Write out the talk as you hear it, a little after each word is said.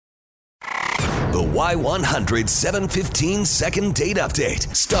The Y100 715 second date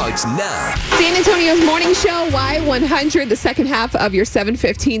update starts now. San Antonio's morning show, Y100, the second half of your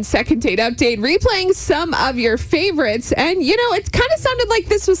 715 second date update, replaying some of your favorites. And, you know, it kind of sounded like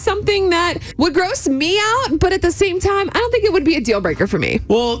this was something that would gross me out, but at the same time, I don't think it would be a deal breaker for me.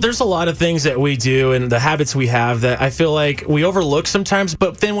 Well, there's a lot of things that we do and the habits we have that I feel like we overlook sometimes,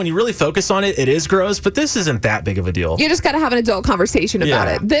 but then when you really focus on it, it is gross, but this isn't that big of a deal. You just got to have an adult conversation about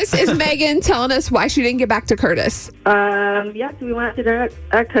it. This is Megan telling us why she didn't get back to Curtis. Yes, we went to dinner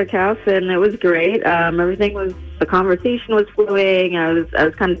at Cookhouse, and it was great. The conversation was flowing. I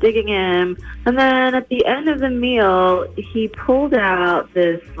was kind of digging him. And then at the end of the meal, he pulled out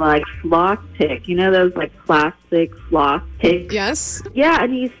this, like, floss pick. You know those, like, plastic floss picks? Yes. Yeah,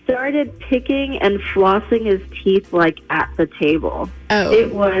 and he started picking and flossing his teeth, like, at the table. Oh.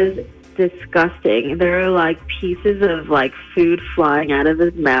 It was disgusting. There were, like, pieces of, like, food flying out of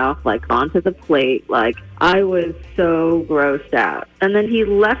his mouth, like, onto the plate. Like, I was so grossed out. And then he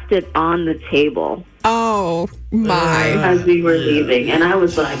left it on the table. Oh, my. As we were leaving. And I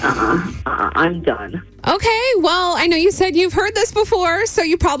was like, I'm done. Okay, well, I know you said you've heard this before, so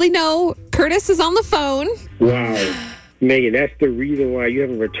you probably know Curtis is on the phone. Wow. Megan, that's the reason why you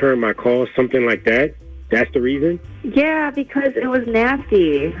haven't returned my call, something like that? That's the reason? Yeah, because it was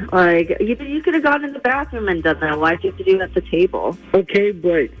nasty. Like, you could have gone in the bathroom and done that. Why'd you have to do it at the table? Okay,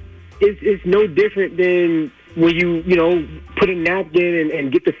 but it's no different than when you put a napkin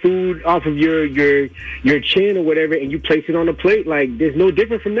and get the food off of your chin or whatever, and you place it on a plate. Like, there's no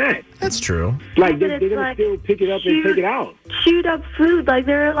different from that. That's true. Like, they're going to still pick it up and take it out. Chewed up food. Like,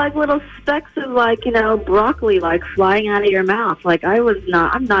 there are, like, little specks of, like, broccoli, like, flying out of your mouth. Like,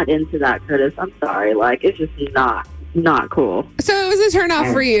 I'm not into that, Curtis. I'm sorry. Like, it's just not cool. So it was a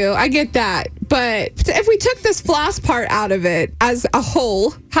turnoff for you. I get that. But if we took this floss part out of it as a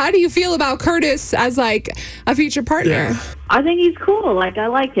whole, how do you feel about Curtis as, like, a future partner? Yeah. I think he's cool. Like, I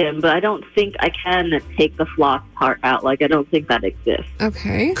like him, but I don't think I can take the floss part out. Like, I don't think that exists.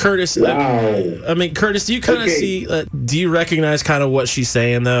 Okay. Curtis, Curtis, do you kind of see, do you recognize kind of what she's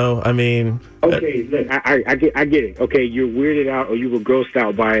saying, though? I mean... Okay, look, I get it. Okay, you're weirded out or you were grossed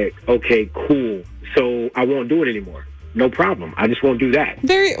out by it. Okay, cool. So I won't do it anymore. No problem. I just won't do that.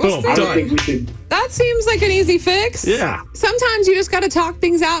 Boom, I don't think we should... That seems like an easy fix. Yeah. Sometimes you just got to talk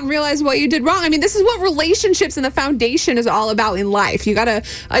things out and realize what you did wrong. I mean, this is what relationships and the foundation is all about in life. You got to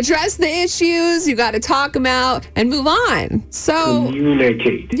address the issues. You got to talk them out and move on. So,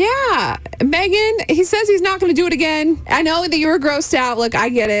 communicate. Yeah. Megan, he says he's not going to do it again. I know that you were grossed out. Look, I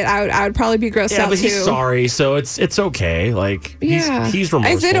get it. I would probably be grossed out, but too. he's sorry, so it's okay. Like, he's remorseful.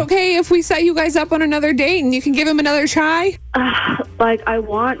 Is it okay if we set you guys up on another date and you can give him another try? Like, I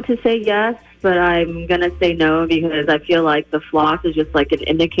want to say yes, but I'm going to say no because I feel like the floss is just like an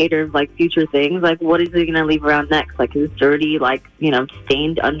indicator of, like, future things. Like, what is he going to leave around next? Like, his dirty, like,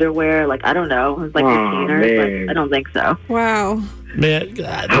 stained underwear? Like, I don't know. It's like containers. Like, I don't think so. Wow. Man, a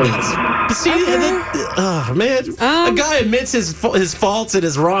guy admits his faults and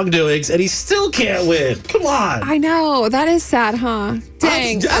his wrongdoings, and he still can't win. Come on. I know. That is sad, huh?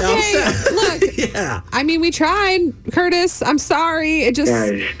 Dang. Okay, look. Yeah. I mean, we tried, Curtis. I'm sorry. It just...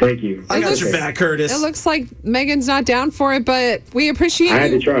 Guys, thank you. I got your back, Curtis. It looks like Megan's not down for it, but we appreciate you. I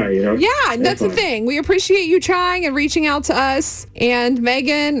had to try, Yeah, that's the thing. We appreciate you trying and reaching out to us. And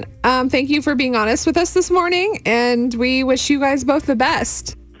Megan, thank you for being honest with us this morning, and we wish you guys both the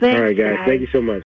best. Thanks, all right, guys. Thank you so much.